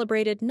is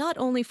celebrated not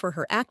only for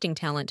her acting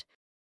talent,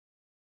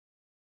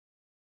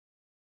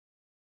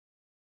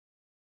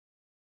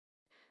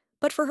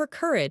 but for her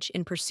courage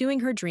in pursuing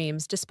her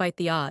dreams despite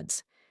the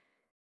odds.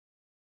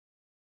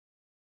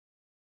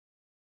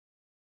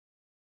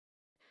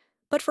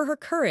 But for her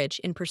courage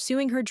in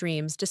pursuing her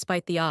dreams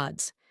despite the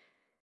odds.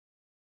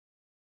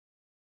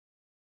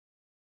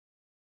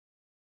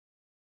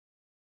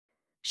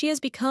 She has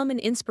become an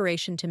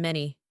inspiration to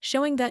many,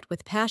 showing that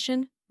with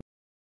passion,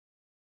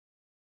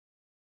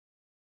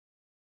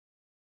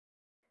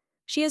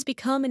 she has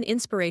become an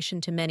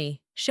inspiration to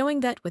many, showing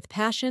that with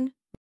passion,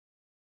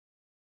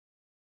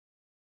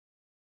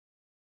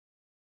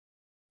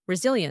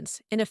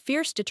 resilience, and a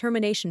fierce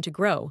determination to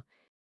grow,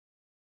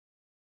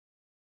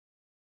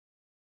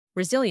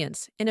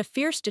 resilience, and a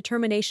fierce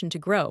determination to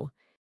grow.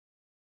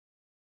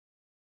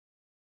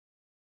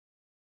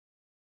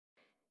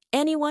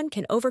 Anyone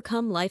can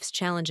overcome life's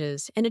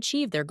challenges and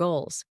achieve their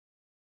goals.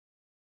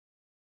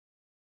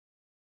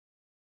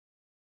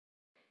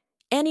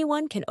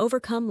 Anyone can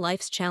overcome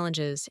life's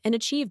challenges and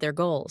achieve their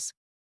goals.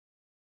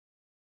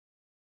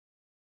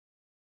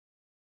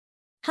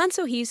 Han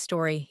So-hee's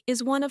story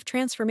is one of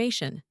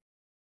transformation.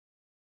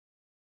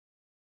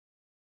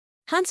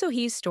 Han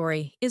So-hee's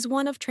story is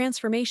one of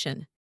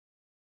transformation.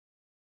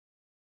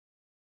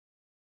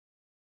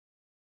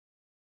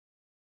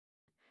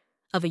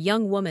 Of a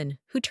young woman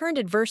who turned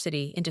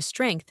adversity into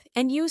strength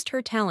and used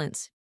her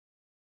talents.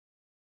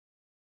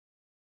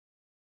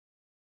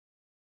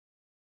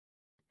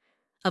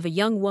 Of a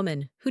young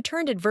woman who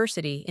turned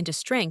adversity into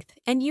strength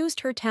and used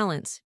her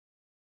talents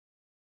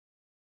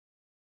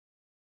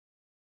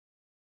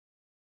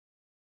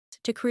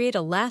to create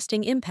a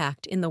lasting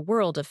impact in the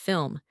world of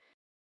film.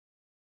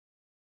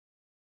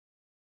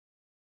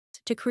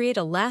 To create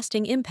a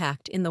lasting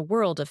impact in the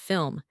world of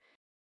film.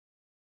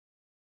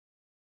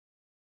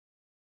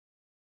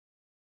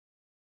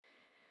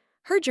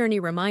 Her journey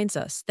reminds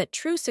us that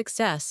true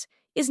success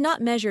is not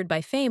measured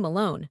by fame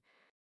alone.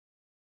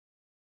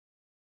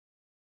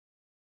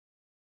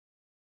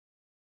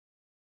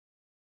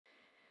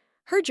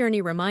 Her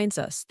journey reminds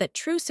us that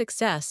true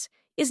success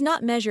is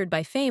not measured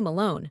by fame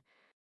alone,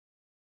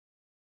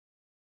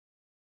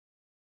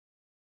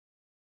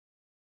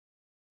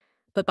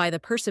 but by the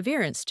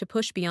perseverance to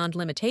push beyond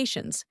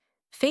limitations,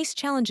 face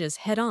challenges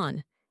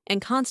head-on,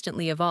 and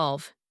constantly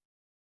evolve.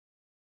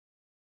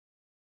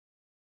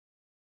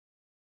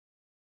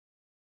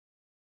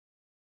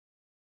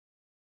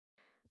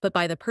 But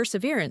by the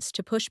perseverance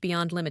to push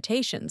beyond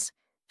limitations,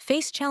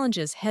 face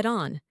challenges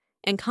head-on,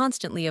 and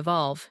constantly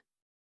evolve.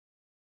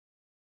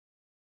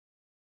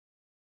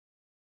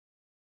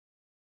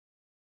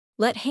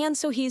 Let Han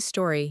So-hee's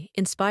story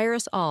inspire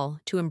us all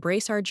to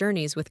embrace our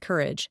journeys with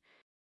courage.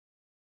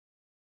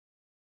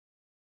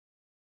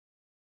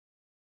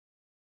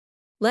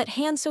 Let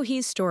Han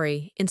So-hee's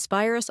story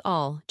inspire us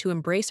all to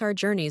embrace our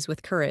journeys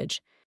with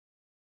courage.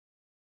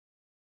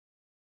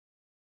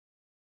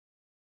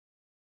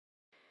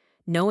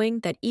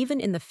 Knowing that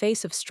even in the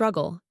face of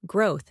struggle,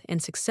 growth,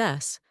 and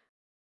success,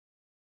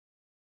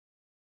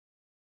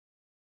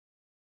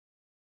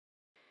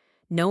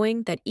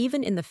 knowing that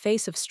even in the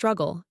face of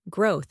struggle,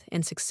 growth,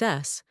 and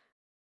success,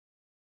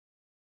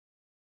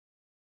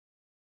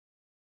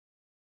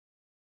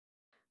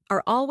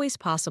 are always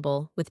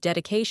possible with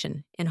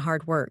dedication and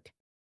hard work.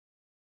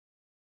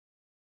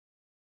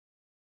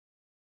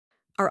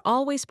 Are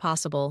always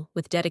possible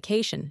with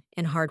dedication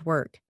and hard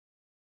work.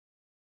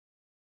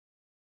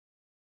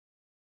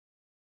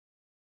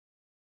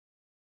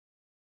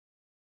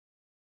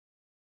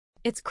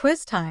 It's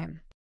quiz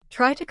time.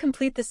 Try to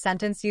complete the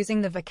sentence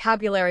using the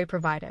vocabulary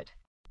provided.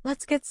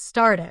 Let's get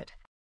started.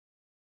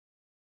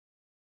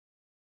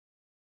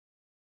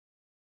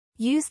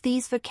 Use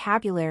these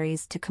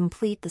vocabularies to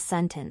complete the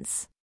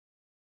sentence.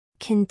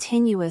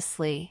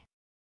 Continuously.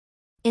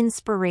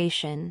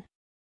 Inspiration.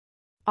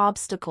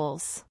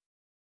 Obstacles.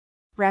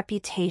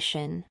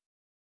 Reputation.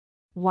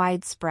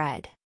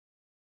 Widespread.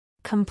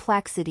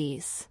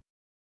 Complexities.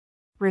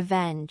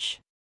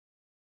 Revenge.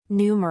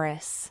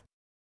 Numerous.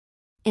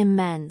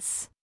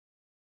 Immense.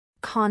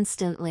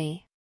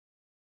 Constantly.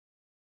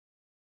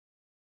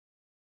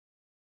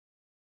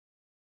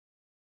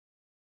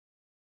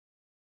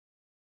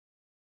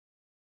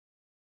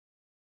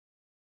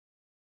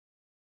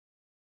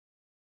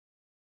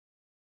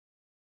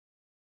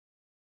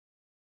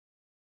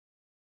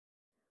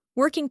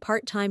 Working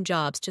part-time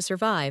jobs to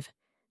survive,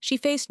 she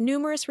faced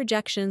numerous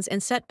rejections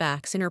and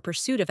setbacks in her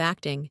pursuit of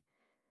acting.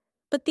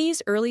 But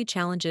these early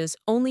challenges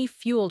only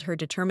fueled her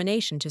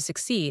determination to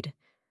succeed,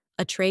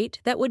 a trait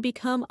that would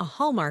become a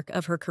hallmark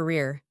of her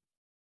career.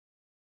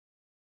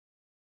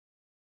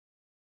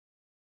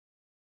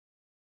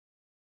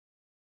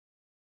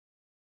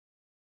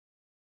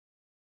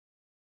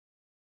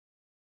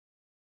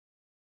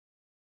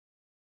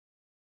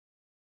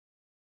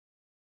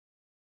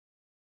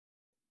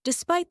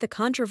 Despite the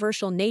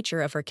controversial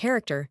nature of her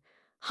character,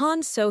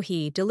 Han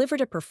So-hee delivered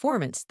a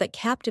performance that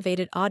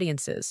captivated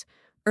audiences,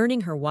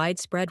 earning her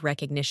widespread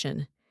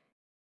recognition.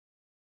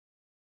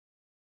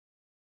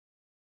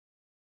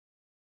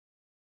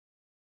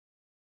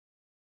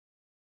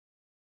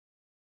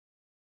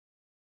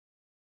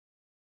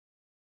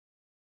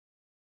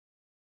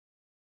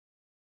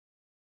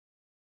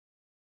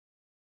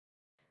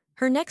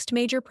 Her next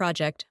major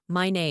project,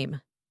 My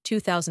Name,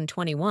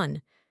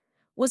 2021,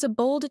 was a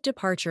bold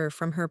departure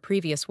from her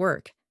previous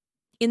work.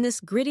 In this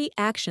gritty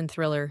action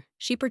thriller,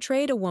 she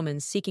portrayed a woman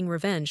seeking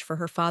revenge for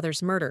her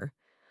father's murder,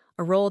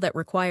 a role that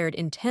required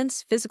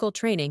intense physical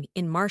training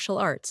in martial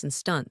arts and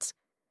stunts.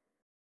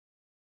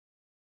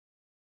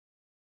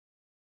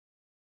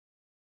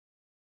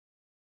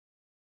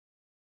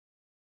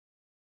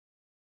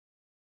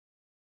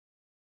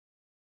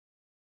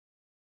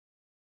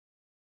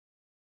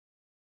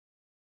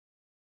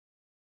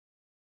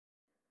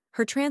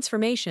 Her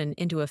transformation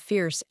into a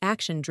fierce,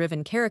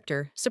 action-driven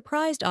character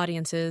surprised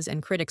audiences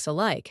and critics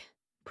alike,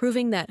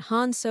 proving that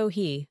Han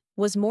So-hee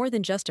was more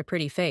than just a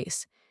pretty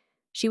face.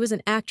 She was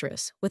an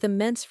actress with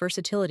immense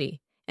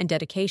versatility and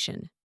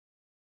dedication.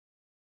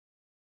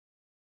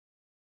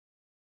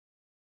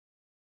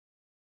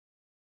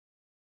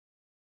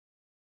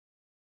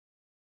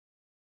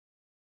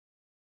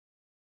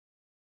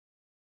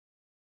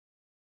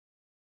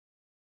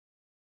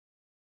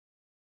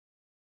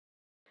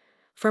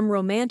 From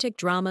romantic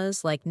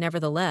dramas like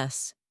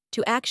Nevertheless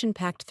to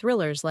action-packed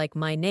thrillers like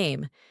My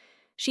Name,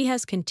 she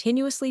has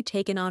continuously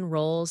taken on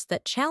roles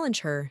that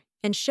challenge her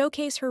and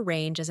showcase her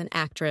range as an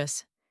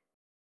actress.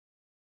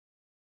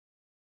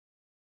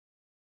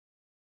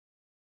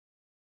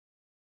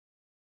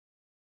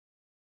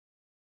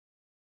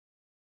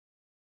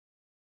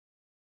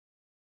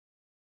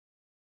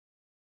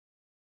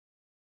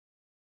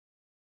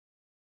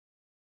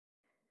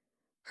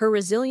 Her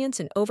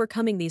resilience in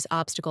overcoming these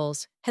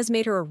obstacles has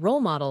made her a role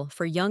model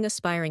for young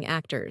aspiring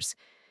actors,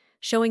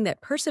 showing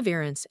that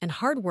perseverance and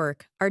hard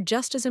work are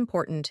just as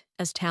important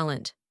as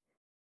talent.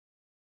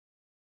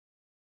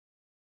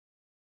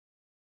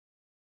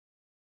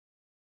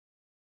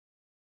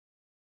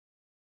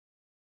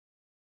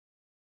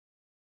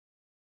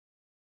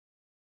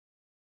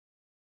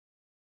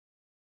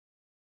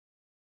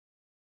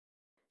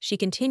 She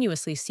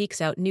continuously seeks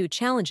out new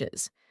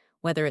challenges,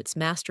 whether it's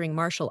mastering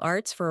martial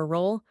arts for a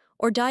role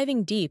or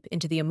diving deep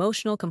into the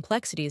emotional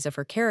complexities of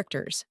her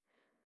characters.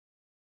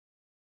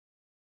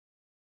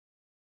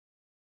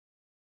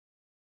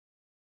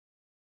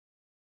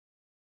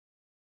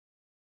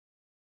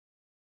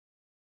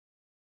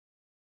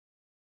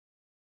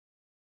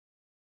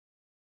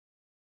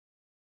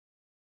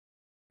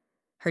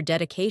 Her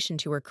dedication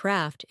to her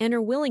craft and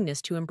her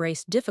willingness to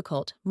embrace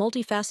difficult,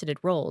 multifaceted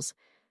roles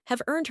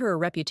have earned her a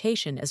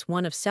reputation as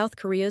one of South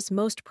Korea's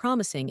most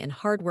promising and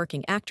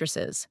hardworking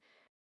actresses.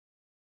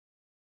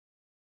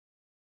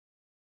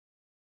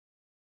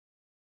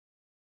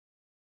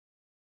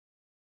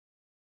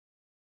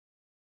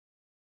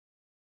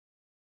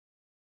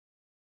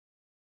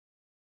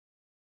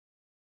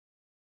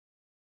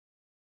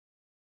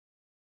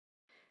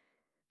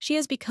 She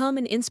has become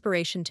an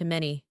inspiration to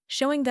many,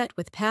 showing that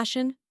with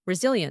passion,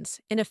 resilience,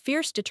 and a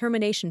fierce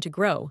determination to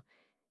grow,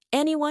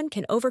 anyone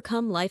can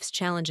overcome life's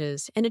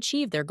challenges and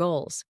achieve their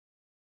goals.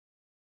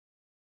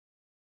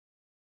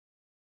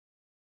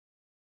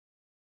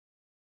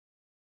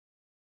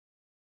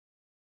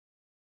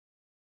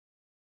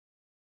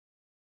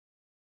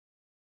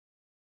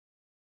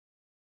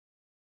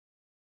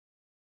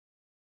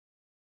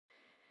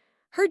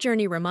 Her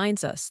journey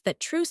reminds us that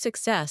true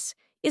success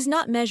is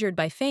not measured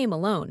by fame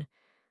alone,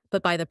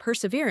 but by the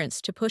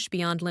perseverance to push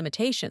beyond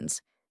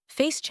limitations,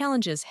 face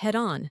challenges head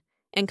on,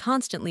 and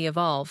constantly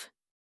evolve.